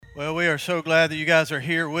Well, we are so glad that you guys are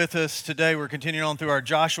here with us today. We're continuing on through our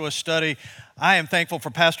Joshua study. I am thankful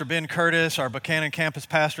for Pastor Ben Curtis, our Buchanan campus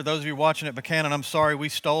pastor. Those of you watching at Buchanan, I'm sorry we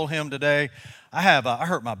stole him today. I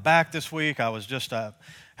hurt my back this week. I was just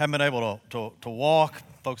haven't been able to walk.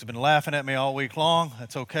 Folks have been laughing at me all week long.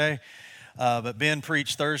 That's okay. But Ben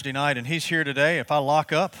preached Thursday night, and he's here today. If I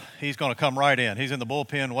lock up, he's going to come right in. He's in the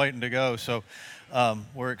bullpen waiting to go. So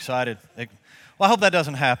we're excited. Well, I hope that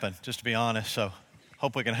doesn't happen, just to be honest. So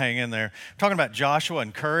hope we can hang in there. We're talking about Joshua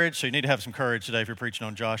and courage, so you need to have some courage today if you're preaching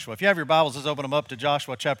on Joshua. If you have your Bibles, let's open them up to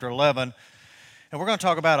Joshua chapter 11. And we're going to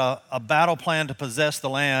talk about a battle plan to possess the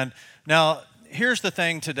land. Now, here's the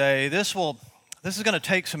thing today. This is going to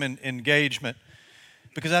take some engagement,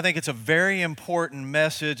 because I think it's a very important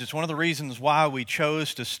message. It's one of the reasons why we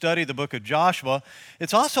chose to study the book of Joshua.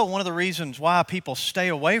 It's also one of the reasons why people stay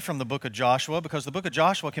away from the book of Joshua, because the book of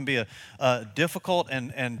Joshua can be a difficult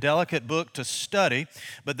and delicate book to study.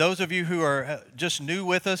 But those of you who are just new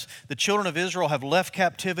with us, the children of Israel have left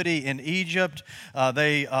captivity in Egypt.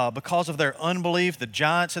 Because of their unbelief, the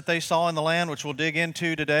giants that they saw in the land, which we'll dig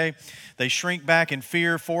into today, they shrink back in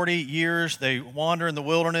fear. 40 years they wander in the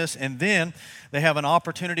wilderness, and then they have an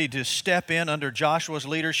opportunity to step in under Joshua's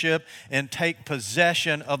leadership and take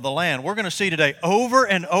possession of the land. We're going to see today over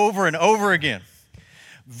and over and over again,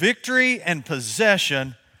 victory and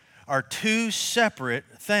possession are two separate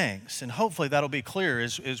things. And hopefully that'll be clear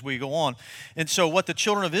as we go on. And so what the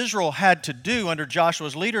children of Israel had to do under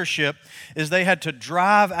Joshua's leadership is they had to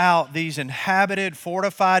drive out these inhabited,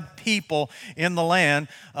 fortified people in the land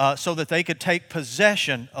so that they could take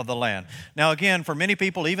possession of the land. Now again, for many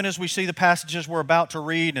people, even as we see the passages we're about to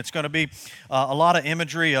read, and it's going to be a lot of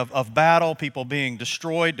imagery of battle, people being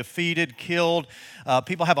destroyed, defeated, killed.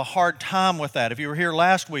 People have a hard time with that. If you were here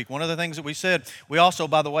last week, one of the things that we said, we also,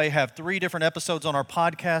 by the way, have 3 different episodes on our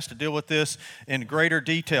podcast to deal with this in greater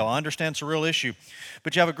detail. I understand it's a real issue.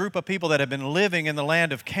 But you have a group of people that have been living in the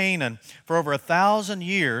land of Canaan for over 1,000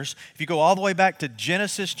 years. If you go all the way back to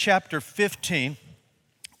Genesis chapter 15,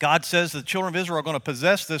 God says the children of Israel are going to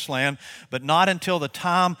possess this land, but not until the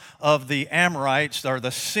time of the Amorites, or the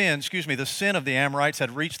sin of the Amorites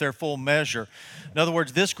had reached their full measure. In other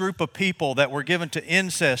words, this group of people that were given to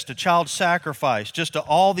incest, to child sacrifice, just to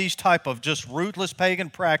all these type of just ruthless pagan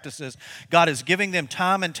practices, God is giving them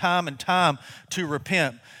time and time and time to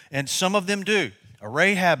repent. And some of them do.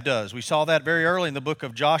 Rahab does. We saw that very early in the book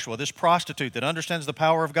of Joshua. This prostitute that understands the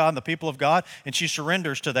power of God and the people of God, and she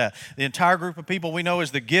surrenders to that. The entire group of people we know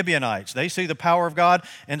is the Gibeonites. They see the power of God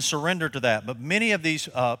and surrender to that. But many of these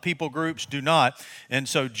people groups do not, and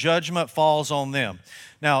so judgment falls on them.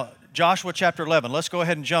 Now, Joshua chapter 11, let's go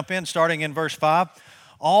ahead and jump in, starting in verse 5.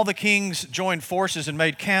 All the kings joined forces and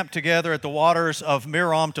made camp together at the waters of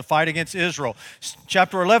Merom to fight against Israel.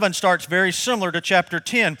 Chapter 11 starts very similar to chapter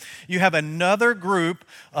 10. You have another group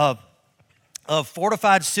of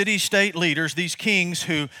fortified city-state leaders, these kings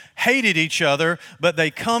who hated each other, but they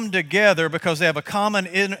come together because they have a common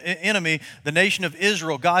enemy, the nation of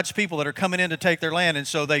Israel, God's people that are coming in to take their land, and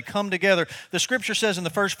so they come together. The scripture says in the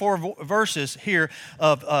first 4 verses here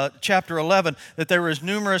of chapter 11 that they were as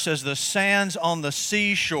numerous as the sands on the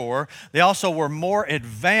seashore. They also were more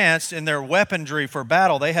advanced in their weaponry for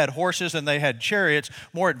battle. They had horses and they had chariots,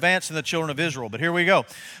 more advanced than the children of Israel. But here we go.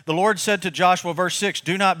 The Lord said to Joshua, verse 6,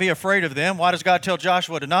 "Do not be afraid of them." Why does God tell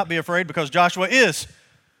Joshua to not be afraid? Because Joshua is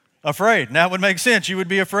afraid. And that would make sense. You would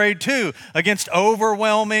be afraid too against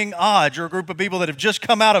overwhelming odds. You're a group of people that have just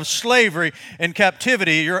come out of slavery and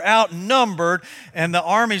captivity. You're outnumbered, and the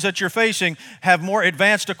armies that you're facing have more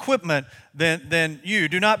advanced equipment than you.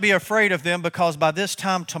 Do not be afraid of them, because by this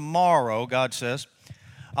time tomorrow, God says,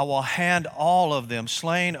 I will hand all of them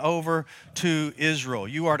slain over to Israel.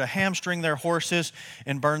 You are to hamstring their horses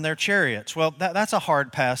and burn their chariots. Well, that's a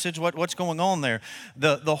hard passage. What's going on there?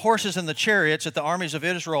 The horses and the chariots that the armies of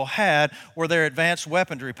Israel had were their advanced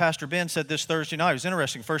weaponry. Pastor Ben said this Thursday night. It was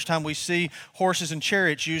interesting. First time we see horses and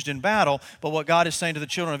chariots used in battle. But what God is saying to the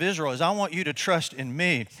children of Israel is, I want you to trust in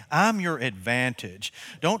me. I'm your advantage.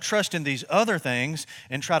 Don't trust in these other things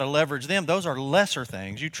and try to leverage them. Those are lesser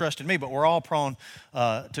things. You trust in me, but we're all prone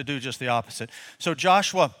to do just the opposite. So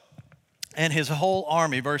Joshua and his whole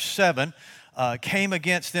army, verse 7, came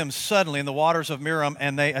against them suddenly in the waters of Merom,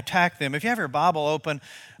 and they attacked them. If you have your Bible open,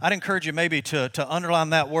 I'd encourage you maybe to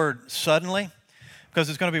underline that word suddenly, because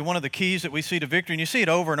it's going to be one of the keys that we see to victory. And you see it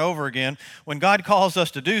over and over again. When God calls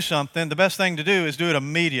us to do something, the best thing to do is do it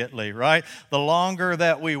immediately, right? The longer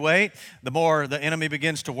that we wait, the more the enemy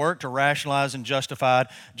begins to work to rationalize and justify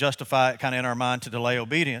it kind of in our mind to delay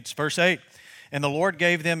obedience. Verse 8, and the Lord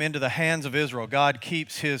gave them into the hands of Israel. God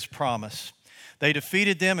keeps his promise. They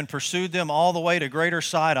defeated them and pursued them all the way to Greater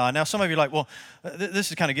Sidon. Now, some of you are like, well, this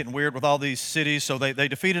is kind of getting weird with all these cities. So they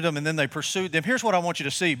defeated them and then they pursued them. Here's what I want you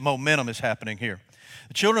to see. Momentum is happening here.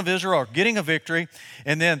 The children of Israel are getting a victory,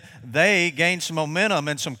 and then they gain some momentum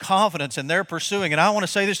and some confidence, and they're pursuing. And I want to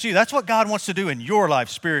say this to you. That's what God wants to do in your life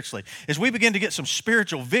spiritually. As we begin to get some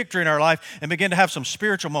spiritual victory in our life and begin to have some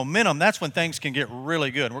spiritual momentum, that's when things can get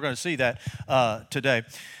really good. And we're going to see that today.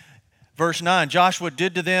 Verse 9, Joshua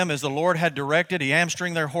did to them as the Lord had directed. He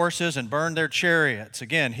hamstringed their horses and burned their chariots.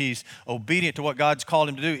 Again, he's obedient to what God's called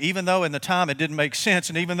him to do, even though in the time it didn't make sense,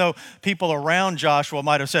 and even though people around Joshua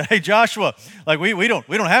might have said, hey, Joshua, like we don't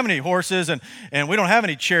have any horses and we don't have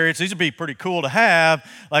any chariots. These would be pretty cool to have.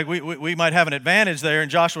 Like we might have an advantage there.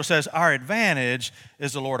 And Joshua says, our advantage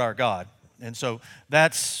is the Lord our God. And so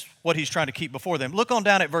that's what he's trying to keep before them. Look on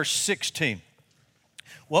down at verse 16.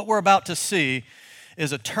 What we're about to see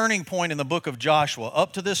is a turning point in the book of Joshua.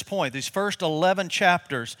 Up to this point, these first 11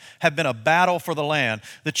 chapters have been a battle for the land.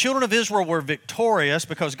 The children of Israel were victorious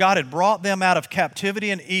because God had brought them out of captivity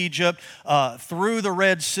in Egypt through the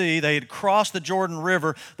Red Sea. They had crossed the Jordan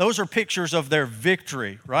River. Those are pictures of their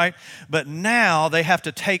victory, right? But now they have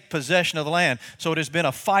to take possession of the land. So it has been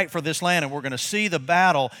a fight for this land, and we're going to see the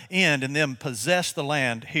battle end and them possess the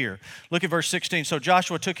land here. Look at verse 16. So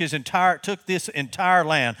Joshua took this entire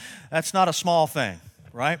land. That's not a small thing.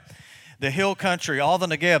 Right? The hill country, all the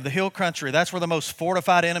Negev, the hill country, that's where the most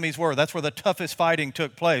fortified enemies were. That's where the toughest fighting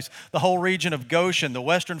took place. The whole region of Goshen, the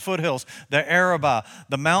western foothills, the Arabah,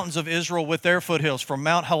 the mountains of Israel with their foothills, from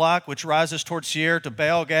Mount Halak, which rises towards Seir, to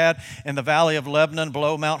Baal Gad, and the valley of Lebanon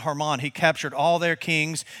below Mount Hermon. He captured all their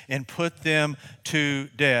kings and put them to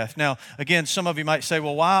death. Now, again, some of you might say,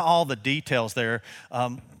 well, why all the details there?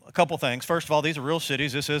 A couple things. First of all, these are real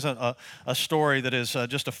cities. This isn't a story that is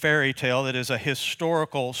just a fairy tale. That is a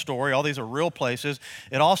historical story. All these are real places.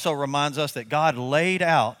 It also reminds us that God laid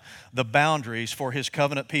out the boundaries for his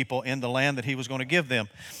covenant people in the land that he was going to give them.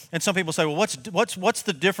 And some people say, well, what's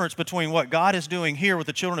the difference between what God is doing here with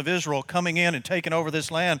the children of Israel coming in and taking over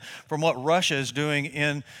this land from what Russia is doing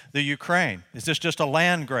in the Ukraine? Is this just a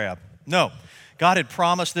land grab? No. God had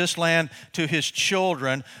promised this land to his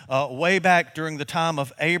children way back during the time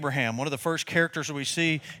of Abraham, one of the first characters that we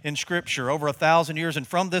see in Scripture, over 1,000 years. And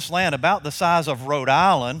from this land, about the size of Rhode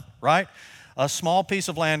Island, right, a small piece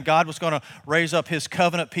of land, God was going to raise up his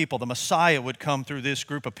covenant people. The Messiah would come through this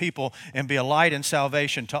group of people and be a light and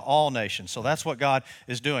salvation to all nations. So that's what God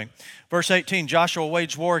is doing. Verse 18, Joshua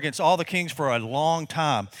waged war against all the kings for a long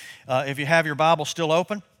time. If you have your Bible still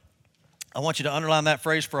open, I want you to underline that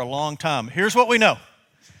phrase, for a long time. Here's what we know.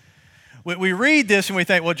 We read this and we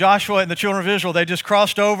think, well, Joshua and the children of Israel, they just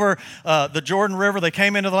crossed over the Jordan River. They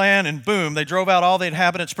came into the land and boom, they drove out all the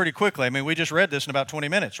inhabitants pretty quickly. I mean, we just read this in about 20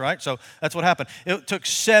 minutes, right? So that's what happened. It took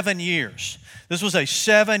 7 years. This was a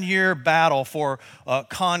 7-year battle for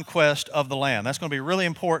conquest of the land. That's going to be really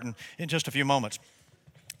important in just a few moments.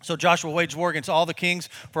 So Joshua waged war against all the kings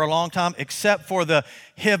for a long time, except for the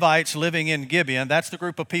Hivites living in Gibeon. That's the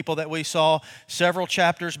group of people that we saw several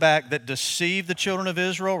chapters back that deceived the children of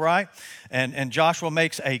Israel, right? And Joshua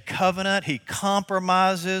makes a covenant. He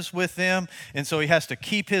compromises with them, and so he has to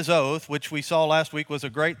keep his oath, which we saw last week was a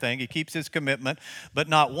great thing. He keeps his commitment, but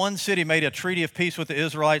not one city made a treaty of peace with the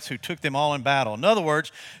Israelites, who took them all in battle. In other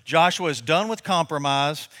words, Joshua is done with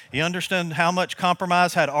compromise. He understands how much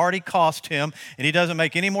compromise had already cost him, and he doesn't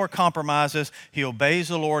make any more compromises. He obeys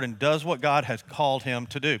the Lord and does what God has called him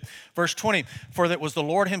to do. Verse 20, for it was the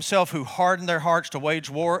Lord himself who hardened their hearts to wage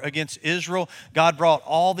war against Israel. God brought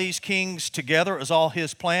all these kings together. It was all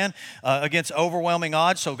his plan against overwhelming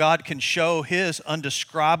odds, so God can show his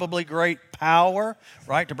undescribably great power,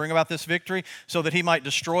 right, to bring about this victory, so that he might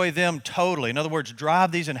destroy them totally. In other words,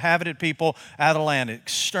 drive these inhabited people out of the land,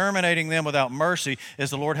 exterminating them without mercy, as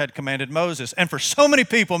the Lord had commanded Moses. And for so many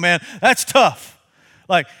people, man, that's tough.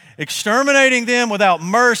 Like, exterminating them without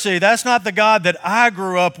mercy, that's not the God that I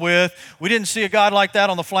grew up with. We didn't see a God like that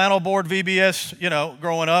on the flannel board VBS,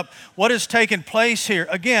 growing up. What has taken place here?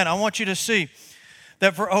 Again, I want you to see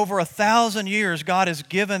that for over 1,000 years, God has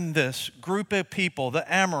given this group of people,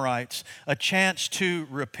 the Amorites, a chance to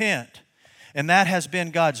repent. And that has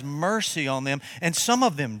been God's mercy on them. And some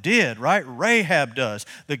of them did, right? Rahab does.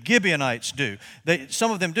 The Gibeonites do.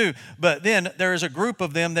 Some of them do. But then there is a group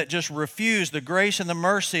of them that just refuse the grace and the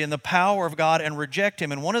mercy and the power of God and reject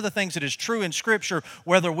him. And one of the things that is true in Scripture,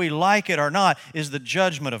 whether we like it or not, is the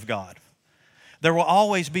judgment of God. There will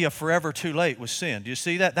always be a forever too late with sin. Do you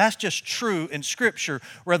see that? That's just true in Scripture,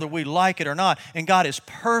 whether we like it or not. And God is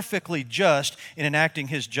perfectly just in enacting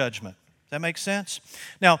his judgment. That makes sense?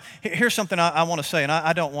 Now, here's something I want to say, and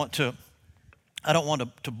I don't want to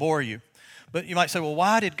bore you, But you might say, well,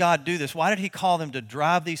 why did God do this? Why did he call them to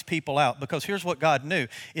drive these people out? Because here's what God knew.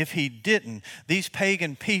 If he didn't, these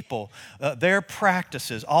pagan people, their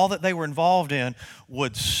practices, all that they were involved in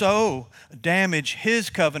would so damage his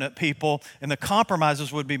covenant people, and the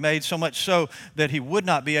compromises would be made so much so that he would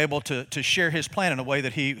not be able to share his plan in a way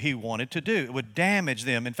that he wanted to do. It would damage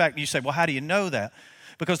them. In fact, you say, well, how do you know that?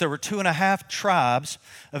 Because there were 2.5 tribes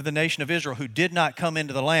of the nation of Israel who did not come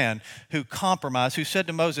into the land, who compromised, who said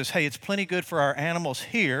to Moses, hey, it's plenty good for our animals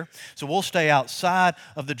here, so we'll stay outside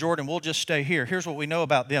of the Jordan, we'll just stay here. Here's what we know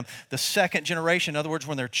about them. The second generation, in other words,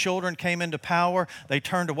 when their children came into power, they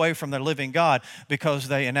turned away from their living God because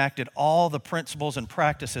they enacted all the principles and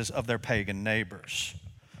practices of their pagan neighbors.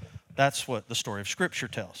 That's what the story of Scripture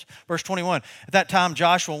tells. Verse 21, at that time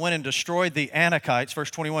Joshua went and destroyed the Anakites, verse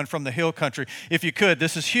 21, from the hill country. If you could,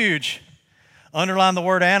 this is huge. Underline the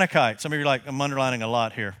word Anakite. Some of you are like, I'm underlining a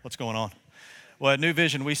lot here. What's going on? Well, at New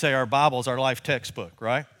Vision, we say our Bible's our life textbook,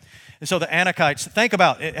 right? And so the Anakites, think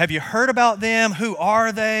about it. Have you heard about them? Who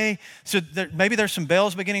are they? So maybe there's some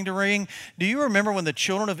bells beginning to ring. Do you remember when the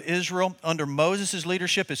children of Israel, under Moses'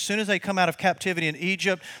 leadership, as soon as they come out of captivity in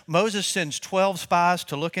Egypt, Moses sends 12 spies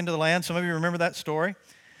to look into the land? Some of you remember that story?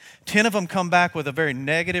 10 of them come back with a very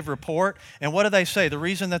negative report. And what do they say? The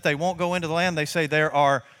reason that they won't go into the land, they say there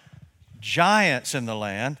are giants in the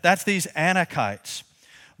land. That's these Anakites.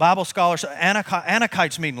 Bible scholars,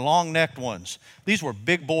 Anakites mean long-necked ones. These were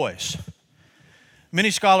big boys. Many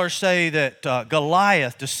scholars say that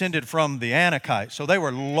Goliath descended from the Anakites, so they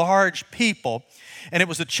were large people. And it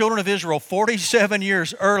was the children of Israel 47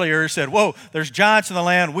 years earlier who said, whoa, there's giants in the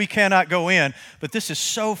land, we cannot go in. But this is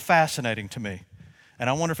so fascinating to me, and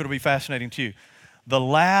I wonder if it'll be fascinating to you. The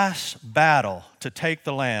last battle to take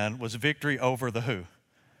the land was victory over the who?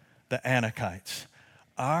 The Anakites.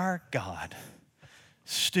 Our God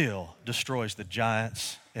still destroys the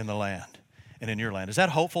giants in the land and in your land. Is that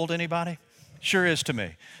hopeful to anybody? Sure is to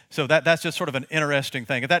me. So that's just sort of an interesting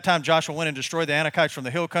thing. At that time, Joshua went and destroyed the Anakites from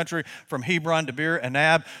the hill country, from Hebron to Beer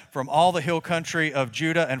Anab, from all the hill country of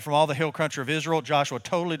Judah and from all the hill country of Israel. Joshua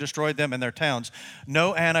totally destroyed them and their towns.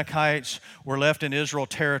 No Anakites were left in Israel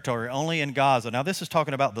territory, only in Gaza. Now, this is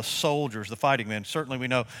talking about the soldiers, the fighting men. Certainly, we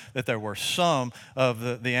know that there were some of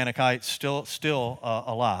the Anakites still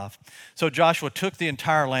alive. So Joshua took the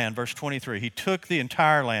entire land, verse 23. He took the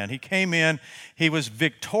entire land. He came in. He was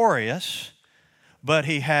victorious, but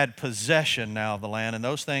he had possession now of the land, and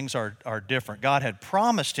those things are different. God had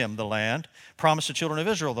promised him the land, promised the children of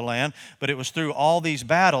Israel the land, but it was through all these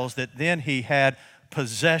battles that then he had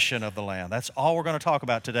possession of the land. That's all we're going to talk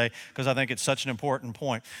about today because I think it's such an important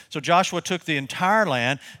point. So Joshua took the entire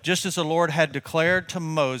land just as the Lord had declared to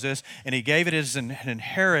Moses, and he gave it as an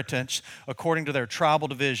inheritance according to their tribal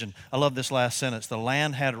division. I love this last sentence. The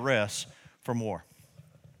land had rest from war.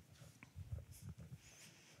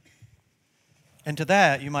 And to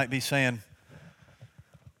that, you might be saying,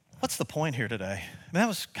 what's the point here today? I mean, that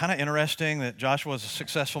was kind of interesting that Joshua was a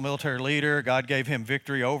successful military leader. God gave him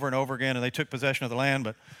victory over and over again, and they took possession of the land.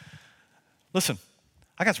 But listen,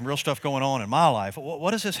 I got some real stuff going on in my life. What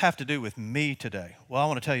does this have to do with me today? Well, I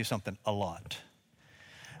want to tell you something, a lot.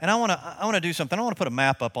 And I want to do something. I want to put a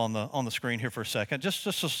map up on the screen here for a second. Just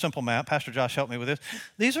a simple map. Pastor Josh helped me with this.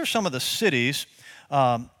 These are some of the cities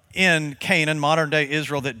in Canaan, modern-day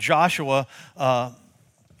Israel, that Joshua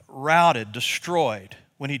routed, destroyed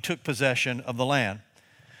when he took possession of the land.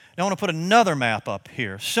 Now I want to put another map up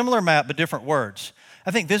here. Similar map, but different words.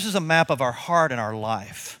 I think this is a map of our heart and our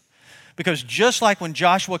life. Because just like when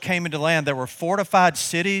Joshua came into the land, there were fortified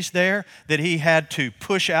cities there that he had to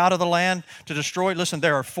push out of the land to destroy. Listen,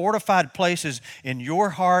 there are fortified places in your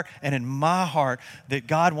heart and in my heart that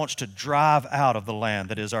God wants to drive out of the land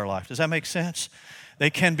that is our life. Does that make sense? They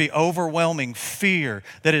can be overwhelming fear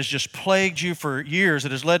that has just plagued you for years,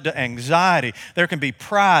 that has led to anxiety. There can be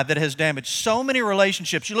pride that has damaged so many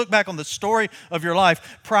relationships. You look back on the story of your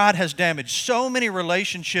life, pride has damaged so many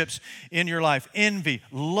relationships in your life. Envy,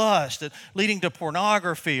 lust, leading to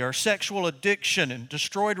pornography or sexual addiction and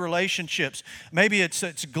destroyed relationships. Maybe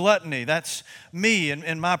it's gluttony. That's me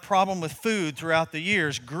and my problem with food throughout the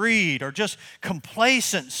years. Greed or just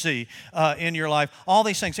complacency in your life. All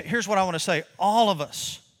these things. Here's what I want to say. All of us,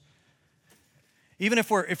 even if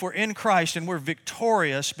we're in Christ and we're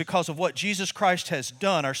victorious because of what Jesus Christ has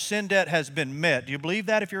done, our sin debt has been met. Do you believe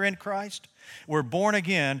that if you're in Christ? We're born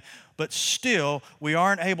again, but still we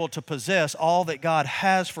aren't able to possess all that God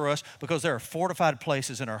has for us because there are fortified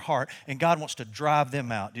places in our heart, and God wants to drive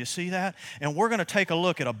them out. Do you see that? And we're going to take a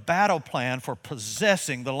look at a battle plan for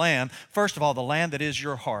possessing the land. First of all, the land that is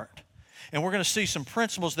your heart. And we're going to see some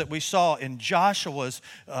principles that we saw in Joshua's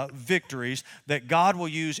victories that God will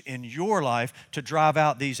use in your life to drive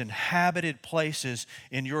out these inhabited places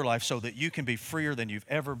in your life so that you can be freer than you've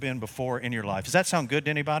ever been before in your life. Does that sound good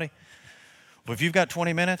to anybody? Well, if you've got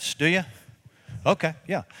 20 minutes, do you? Okay,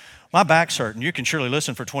 yeah. My back's hurting. You can surely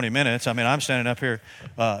listen for 20 minutes. I mean, I'm standing up here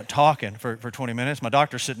talking for 20 minutes. My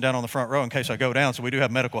doctor's sitting down on the front row in case I go down, so we do have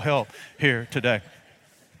medical help here today.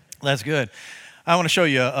 That's good. I want to show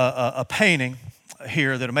you a painting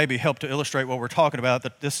here that maybe help to illustrate what we're talking about.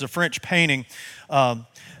 This is a French painting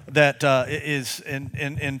that is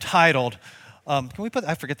entitled... can we put,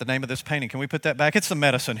 I forget the name of this painting. Can we put that back? It's the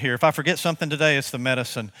medicine here. If I forget something today, it's the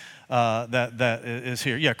medicine that is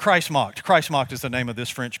here. Yeah, Christ Mocked. Christ Mocked is the name of this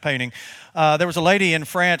French painting. There was a lady in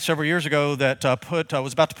France several years ago that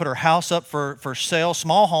was about to put her house up for sale,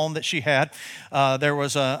 small home that she had. There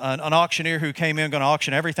was an auctioneer who came in, going to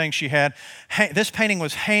auction everything she had. This painting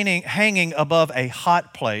was hanging above a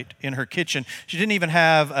hot plate in her kitchen. She didn't even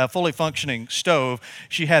have a fully functioning stove.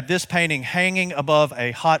 She had this painting hanging above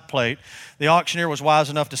a hot plate. The auctioneer was wise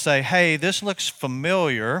enough to say, hey, this looks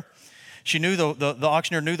familiar. She knew the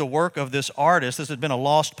auctioneer knew the work of this artist. This had been a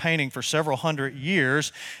lost painting for several hundred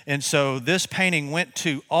years. And so this painting went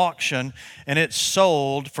to auction and it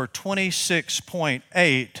sold for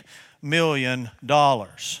 $26.8 million.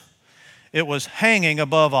 It was hanging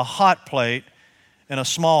above a hot plate in a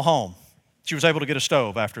small home. She was able to get a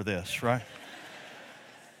stove after this, right?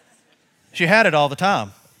 She had it all the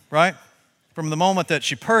time, right? From the moment that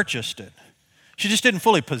she purchased it. She just didn't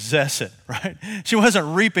fully possess it, right? She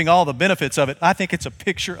wasn't reaping all the benefits of it. I think it's a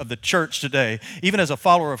picture of the church today. Even as a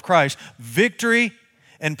follower of Christ, victory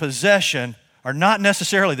and possession are not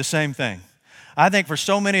necessarily the same thing. I think for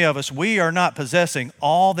so many of us, we are not possessing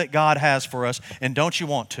all that God has for us, and don't you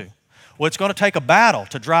want to? Well, it's going to take a battle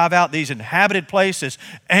to drive out these inhabited places: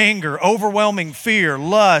 anger, overwhelming fear,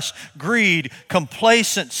 lust, greed,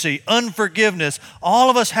 complacency, unforgiveness.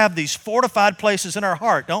 All of us have these fortified places in our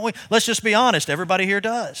heart, don't we? Let's just be honest. Everybody here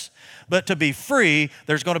does. But to be free,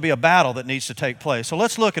 there's going to be a battle that needs to take place. So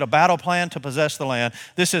let's look at a battle plan to possess the land.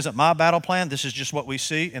 This isn't my battle plan. This is just what we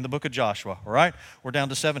see in the book of Joshua, all right? We're down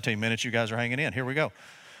to 17 minutes. You guys are hanging in. Here we go.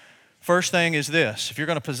 First thing is this: if you're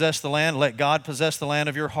going to possess the land, let God possess the land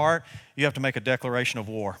of your heart, you have to make a declaration of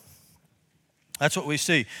war. That's what we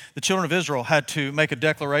see. The children of Israel had to make a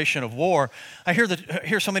declaration of war. I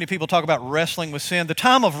hear so many people talk about wrestling with sin. The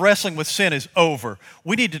time of wrestling with sin is over.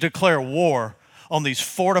 We need to declare war on these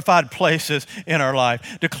fortified places in our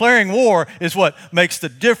life. Declaring war is what makes the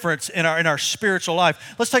difference in our spiritual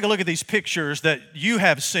life. Let's take a look at these pictures that you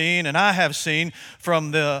have seen and I have seen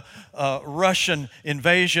from the Russian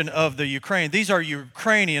invasion of the Ukraine. These are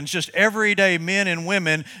Ukrainians, just everyday men and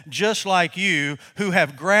women just like you, who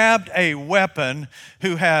have grabbed a weapon,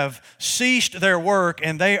 who have ceased their work,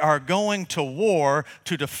 and they are going to war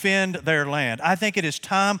to defend their land. I think it is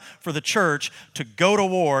time for the church to go to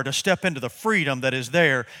war, to step into the freedom that is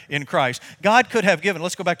there in Christ. God could have given,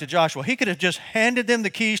 let's go back to Joshua, he could have just handed them the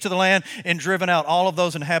keys to the land and driven out all of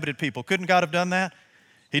those inhabited people. Couldn't God have done that?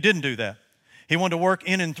 He didn't do that. He wanted to work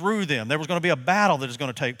in and through them. There was going to be a battle that is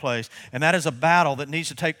going to take place, and that is a battle that needs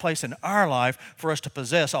to take place in our life for us to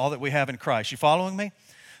possess all that we have in Christ. You following me?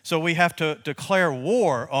 So we have to declare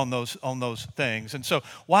war on those things. And so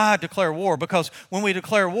why declare war? Because when we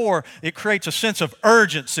declare war, it creates a sense of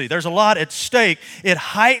urgency. There's a lot at stake. It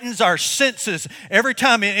heightens our senses. Every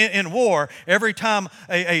time in war, every time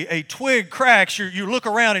a twig cracks, you look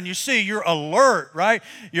around and you see you're alert, right?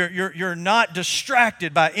 You're not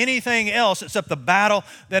distracted by anything else except the battle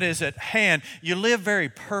that is at hand. You live very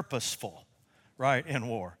purposeful, right, in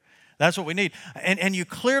war. That's what we need. And you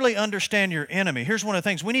clearly understand your enemy. Here's one of the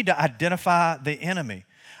things. We need to identify the enemy.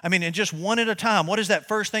 I mean, and just one at a time. What is that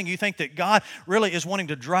first thing you think that God really is wanting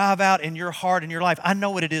to drive out in your heart and your life? I know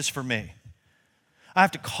what it is for me. I have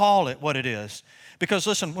to call it what it is. Because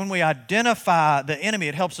listen, when we identify the enemy,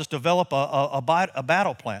 it helps us develop a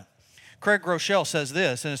battle plan. Craig Groeschel says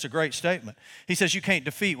this, and it's a great statement. He says, you can't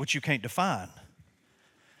defeat what you can't define.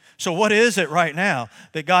 So what is it right now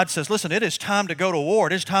that God says, listen, it is time to go to war.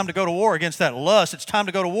 It is time to go to war against that lust. It's time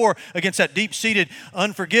to go to war against that deep-seated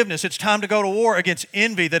unforgiveness. It's time to go to war against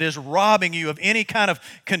envy that is robbing you of any kind of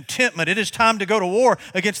contentment. It is time to go to war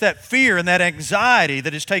against that fear and that anxiety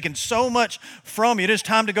that has taken so much from you. It is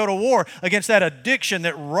time to go to war against that addiction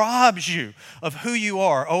that robs you of who you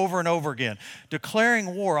are over and over again.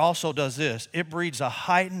 Declaring war also does this. It breeds a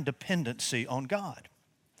heightened dependency on God,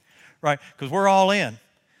 right? Because we're all in.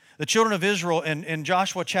 The children of Israel in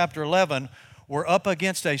Joshua chapter 11 were up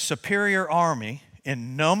against a superior army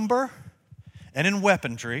in number and in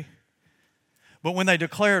weaponry, But when they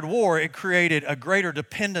declared war, it created a greater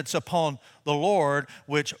dependence upon the Lord,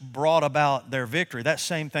 which brought about their victory. That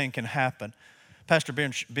same thing can happen. Pastor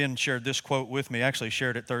Ben shared this quote with me. Actually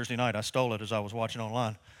shared it Thursday night. I stole it as I was watching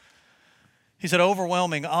online. He said,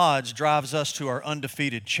 overwhelming odds drives us to our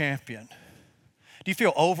undefeated champion. Do you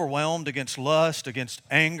feel overwhelmed against lust, against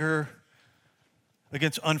anger,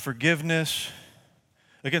 against unforgiveness,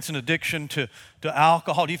 against an addiction to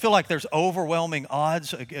alcohol? Do you feel like there's overwhelming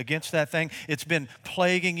odds against that thing? It's been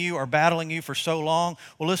plaguing you or battling you for so long.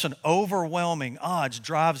 Well, listen, overwhelming odds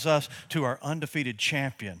drives us to our undefeated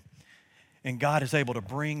champion. And God is able to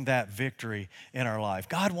bring that victory in our life.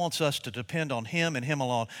 God wants us to depend on Him and Him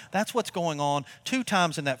alone. That's what's going on 2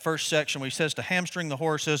 times in that first section where He says to hamstring the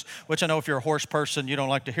horses, which I know if you're a horse person, you don't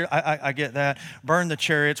like to hear. I get that. Burn the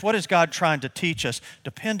chariots. What is God trying to teach us?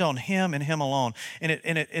 Depend on Him and Him alone. And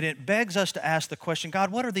it begs us to ask the question,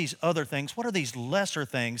 God, what are these other things? What are these lesser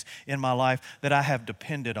things in my life that I have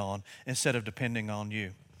depended on instead of depending on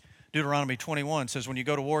You? Deuteronomy 21 says, when you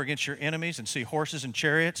go to war against your enemies and see horses and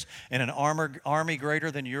chariots and an army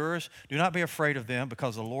greater than yours, do not be afraid of them,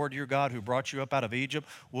 because the Lord your God who brought you up out of Egypt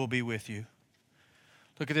will be with you.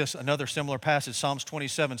 Look at this, another similar passage, Psalms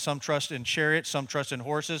 27. Some trust in chariots, some trust in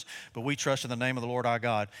horses, but we trust in the name of the Lord our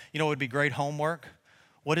God. You know what would be great homework?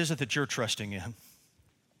 What is it that you're trusting in?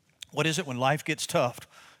 What is it when life gets tough,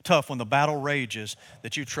 when the battle rages,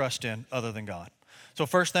 that you trust in other than God? So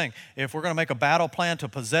first thing, if we're going to make a battle plan to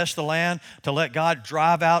possess the land, to let God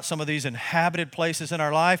drive out some of these inhabited places in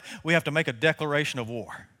our life, we have to make a declaration of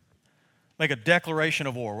war. Make a declaration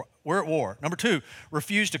of war. We're at war. Number 2,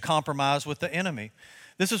 refuse to compromise with the enemy.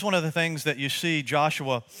 This is one of the things that you see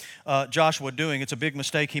Joshua doing. It's a big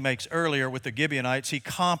mistake he makes earlier with the Gibeonites. He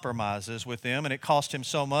compromises with them, and it cost him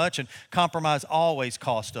so much, and compromise always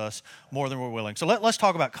costs us more than we're willing. So let's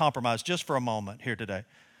talk about compromise just for a moment here today.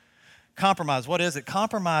 Compromise, what is it?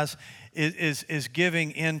 Compromise is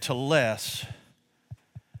giving in to less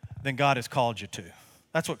than God has called you to.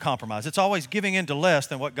 That's what compromise. It's always giving in to less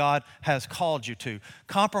than what God has called you to.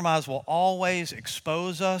 Compromise will always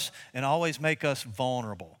expose us and always make us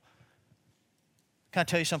vulnerable. Can I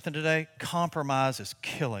tell you something today? Compromise is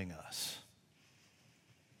killing us.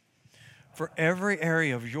 For every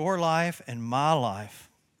area of your life and my life,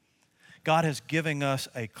 God has given us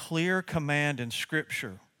a clear command in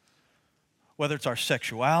Scripture. Whether it's our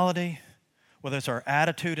sexuality, whether it's our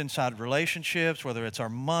attitude inside relationships, whether it's our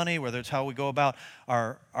money, whether it's how we go about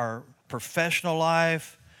our professional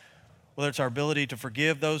life, whether it's our ability to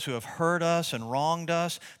forgive those who have hurt us and wronged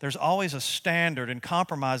us, there's always a standard, and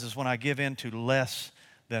compromises when I give in to less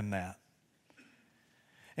than that.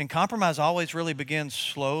 And compromise always really begins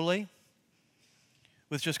slowly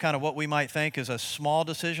with just kind of what we might think is a small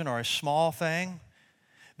decision or a small thing.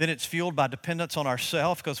 Then it's fueled by dependence on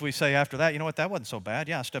ourselves, because we say after that, you know what, that wasn't so bad.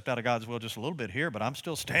 Yeah, I stepped out of God's will just a little bit here, but I'm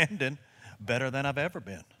still standing better than I've ever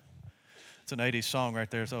been. It's an 80s song right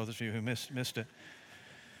there, so those of you who missed it.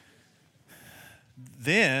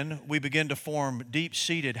 Then we begin to form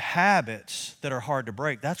deep-seated habits that are hard to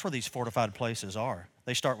break. That's where these fortified places are.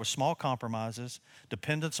 They start with small compromises,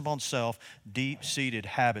 dependence upon self, deep-seated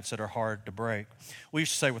habits that are hard to break. We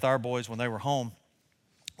used to say with our boys when they were home,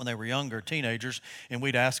 when they were younger, teenagers, and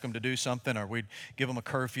we'd ask them to do something, or we'd give them a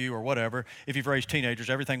curfew or whatever. If you've raised teenagers,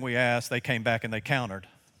 everything we asked, they came back and they countered,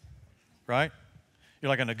 right? You're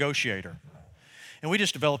like a negotiator. And we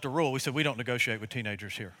just developed a rule. We said we don't negotiate with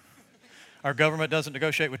teenagers here. Our government doesn't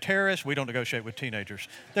negotiate with terrorists. We don't negotiate with teenagers.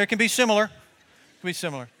 There can be similar. We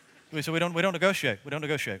said we don't negotiate. We don't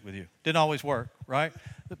negotiate with you. Didn't always work, right?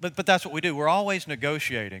 But that's what we do. We're always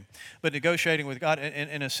negotiating. But negotiating with God,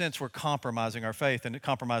 in a sense, we're compromising our faith, and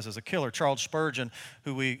compromise is a killer. Charles Spurgeon,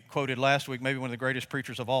 who we quoted last week, maybe one of the greatest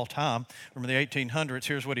preachers of all time, from the 1800s,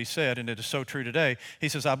 here's what he said, and it is so true today. He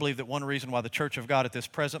says, I believe that one reason why the Church of God at this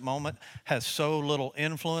present moment has so little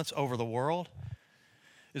influence over the world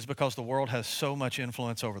is because the world has so much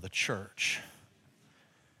influence over the church.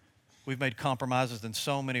 We've made compromises in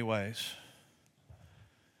so many ways.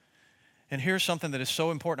 And here's something that is so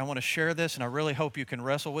important. I want to share this, and I really hope you can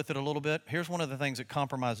wrestle with it a little bit. Here's one of the things that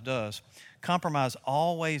compromise does. Compromise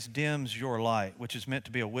always dims your light, which is meant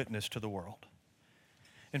to be a witness to the world.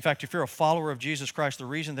 In fact, if you're a follower of Jesus Christ, the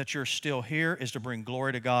reason that you're still here is to bring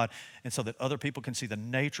glory to God, and so that other people can see the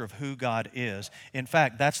nature of who God is. In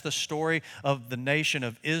fact, that's the story of the nation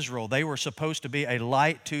of Israel. They were supposed to be a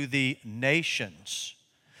light to the nations,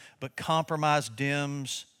 but compromise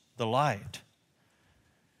dims the light.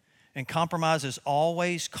 And compromise is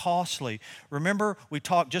always costly. Remember, we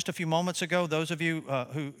talked just a few moments ago, those of you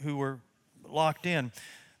who were locked in,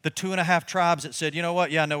 the 2.5 tribes that said, you know what,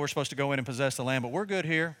 yeah, I know we're supposed to go in and possess the land, but we're good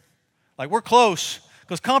here. Like, we're close,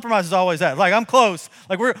 because compromise is always that. Like, I'm close.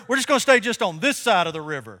 Like, we're just going to stay just on this side of the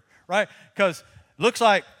river, right? Because it looks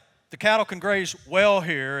like the cattle can graze well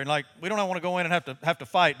here, and like, we don't want to go in and have to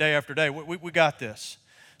fight day after day. We got this.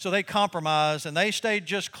 So they compromised, and they stayed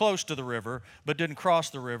just close to the river, but didn't cross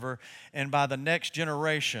the river. And by the next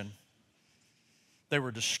generation, they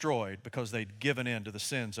were destroyed because they'd given in to the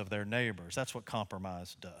sins of their neighbors. That's what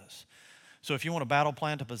compromise does. So if you want a battle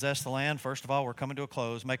plan to possess the land, first of all, we're coming to a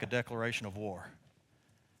close, make a declaration of war.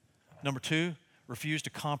 Number 2, refuse to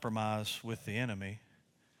compromise with the enemy.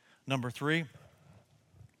 Number 3,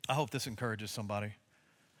 I hope this encourages somebody.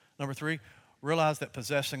 Number 3, realize that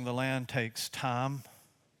possessing the land takes time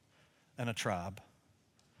and a tribe.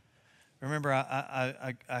 Remember,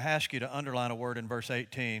 I asked you to underline a word in verse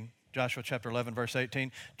 18, Joshua chapter 11, verse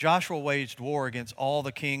 18. Joshua waged war against all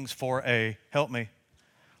the kings for a, help me,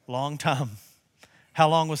 long time. How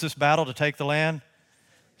long was this battle to take the land?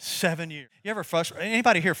 7 years. You ever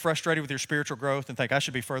anybody here frustrated with your spiritual growth and think, I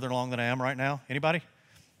should be further along than I am right now? Anybody?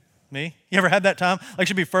 Me? You ever had that time? Like, I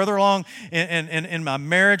should be further along in my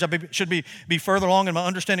marriage. Should be further along in my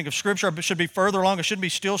understanding of Scripture. I should be further along. I shouldn't be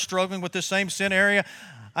still struggling with this same sin area.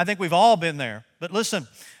 I think we've all been there. But listen,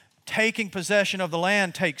 taking possession of the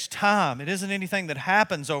land takes time. It isn't anything that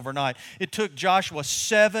happens overnight. It took Joshua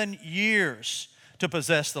 7 years to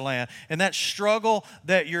possess the land. And that struggle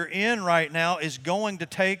that you're in right now is going to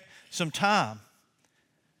take some time.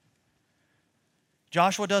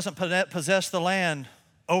 Joshua doesn't possess the land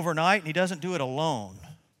overnight, and he doesn't do it alone.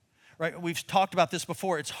 Right? We've talked about this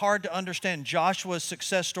before. It's hard to understand Joshua's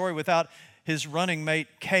success story without his running mate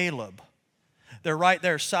Caleb. They're right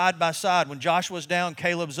there side by side. When Joshua's down,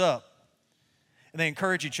 Caleb's up. And they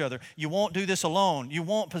encourage each other. You won't do this alone. You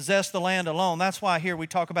won't possess the land alone. That's why here we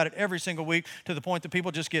talk about it every single week, to the point that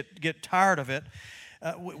people just get tired of it.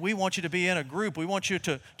 We want you to be in a group. We want you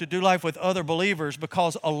to do life with other believers,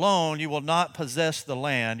 because alone you will not possess the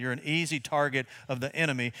land. You're an easy target of the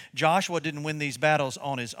enemy. Joshua didn't win these battles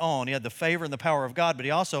on his own. He had the favor and the power of God, but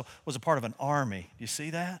he also was a part of an army. Do you see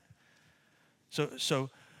that? So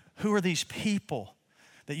who are these people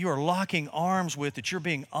that you are locking arms with, that you're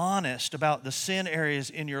being honest about the sin areas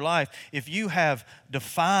in your life? If you have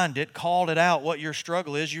defined it, called it out, what your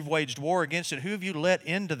struggle is, you've waged war against it, who have you let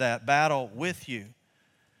into that battle with you?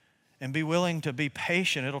 And be willing to be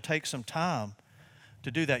patient. It'll take some time to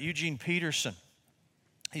do that. Eugene Peterson,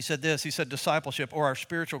 he said this, he said, discipleship, or our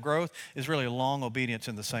spiritual growth, is really a long obedience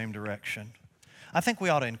in the same direction. I think we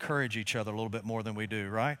ought to encourage each other a little bit more than we do,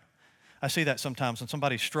 right? I see that sometimes when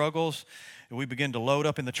somebody struggles, and we begin to load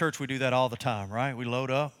up in the church. We do that all the time, right? We load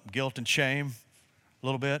up, guilt and shame a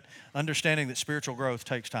little bit, understanding that spiritual growth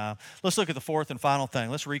takes time. Let's look at the fourth and final thing.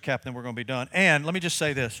 Let's recap, then we're going to be done. And let me just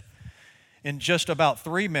say this. In just about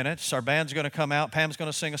 3 minutes, our band's going to come out. Pam's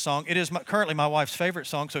going to sing a song. It is currently my wife's favorite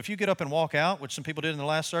song, so if you get up and walk out, which some people did in the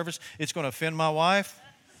last service, it's going to offend my wife,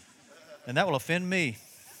 and that will offend me.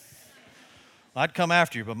 I'd come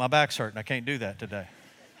after you, but my back's hurting. I can't do that today.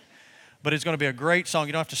 But it's going to be a great song.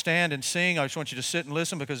 You don't have to stand and sing. I just want you to sit and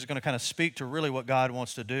listen, because it's going to kind of speak to really what God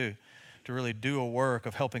wants to really do a work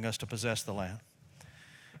of helping us to possess the land.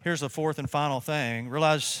 Here's the fourth and final thing.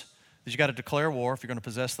 Realize that you got to declare war if you're going to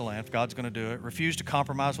possess the land, if God's going to do it. Refuse to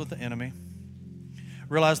compromise with the enemy.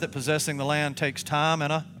 Realize that possessing the land takes time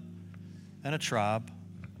and a tribe.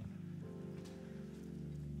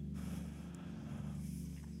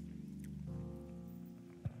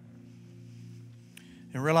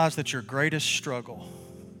 And realize that your greatest struggle,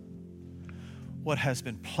 what has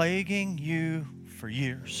been plaguing you for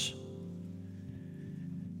years,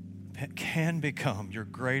 can become your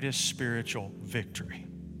greatest spiritual victory.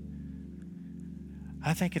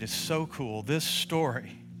 I think it is so cool, this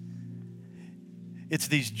story. It's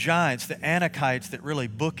these giants, the Anakites, that really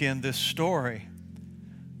bookend this story.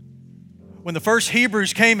 When the first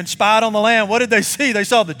Hebrews came and spied on the land, what did they see? They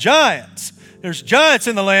saw the giants. There's giants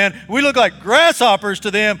in the land. We look like grasshoppers to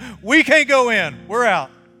them. We can't go in. We're out.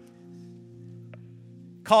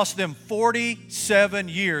 Cost them 47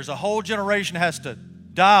 years. A whole generation has to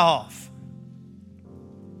die off.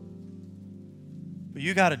 But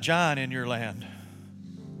you got a giant in your land.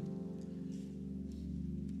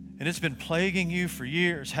 And it's been plaguing you for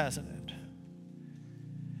years, hasn't it?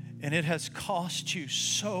 And it has cost you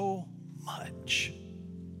so much.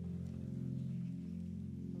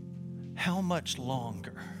 How much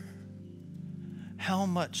longer? How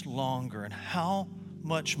much longer and how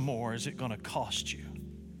much more is it going to cost you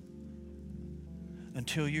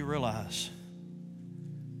until you realize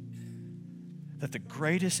that the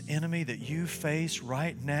greatest enemy that you face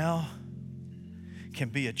right now can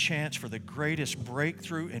be a chance for the greatest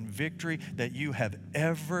breakthrough and victory that you have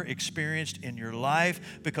ever experienced in your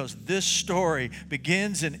life, because this story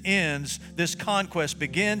begins and ends, this conquest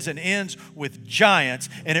begins and ends with giants,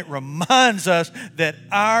 and it reminds us that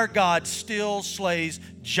our God still slays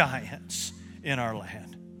giants in our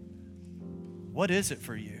land. What is it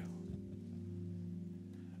for you?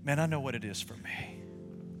 Man, I know what it is for me.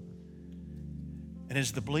 It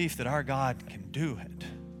is the belief that our God can do it.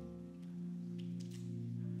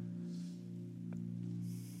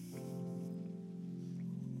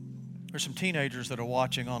 There's some teenagers that are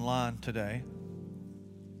watching online today.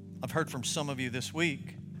 I've heard from some of you this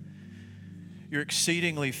week. You're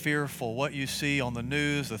exceedingly fearful what you see on the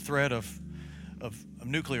news, the threat of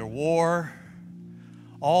nuclear war,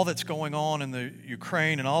 all that's going on in the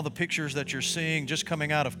Ukraine, and all the pictures that you're seeing just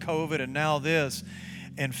coming out of COVID and now this.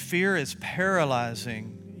 And fear is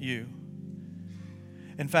paralyzing you.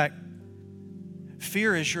 In fact,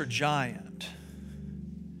 fear is your giant.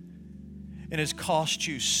 It has cost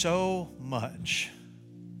you so much.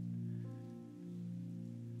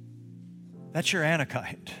 That's your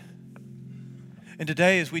Anakite. And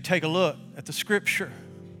today, as we take a look at the Scripture,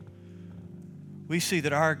 we see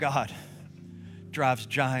that our God drives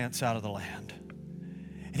giants out of the land.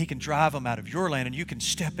 And He can drive them out of your land, and you can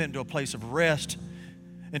step into a place of rest,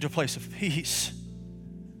 into a place of peace.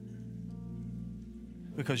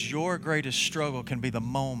 Because your greatest struggle can be the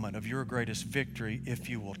moment of your greatest victory if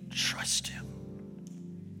you will trust Him.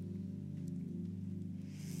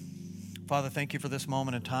 Father, thank you for this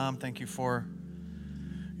moment in time. Thank you for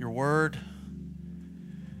your word.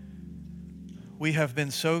 We have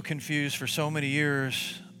been so confused for so many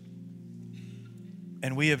years,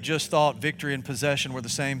 and we have just thought victory and possession were the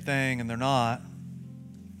same thing, and they're not.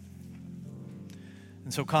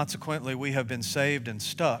 And so consequently, we have been saved and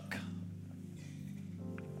stuck.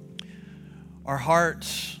 Our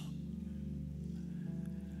hearts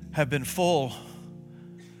have been full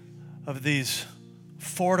of these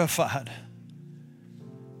fortified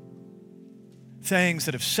things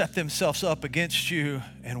that have set themselves up against you,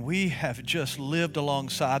 and we have just lived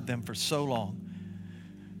alongside them for so long.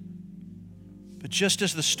 But just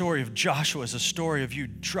as the story of Joshua is a story of you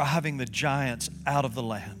driving the giants out of the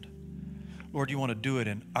land, Lord, you want to do it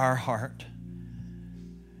in our heart,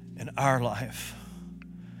 in our life.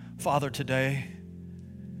 Father, today,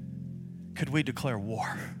 could we declare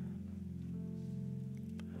war?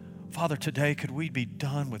 Father, today, could we be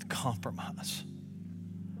done with compromise?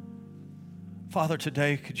 Father,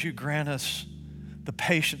 today, could you grant us the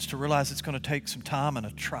patience to realize it's going to take some time and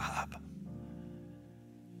a tribe?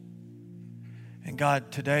 And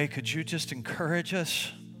God, today, could you just encourage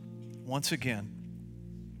us once again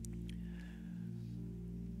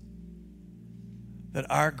that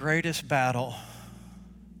our greatest battle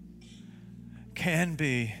can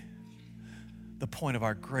be the point of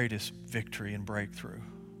our greatest victory and breakthrough.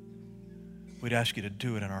 We'd ask you to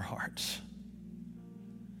do it in our hearts.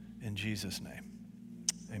 In Jesus' name,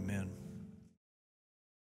 amen.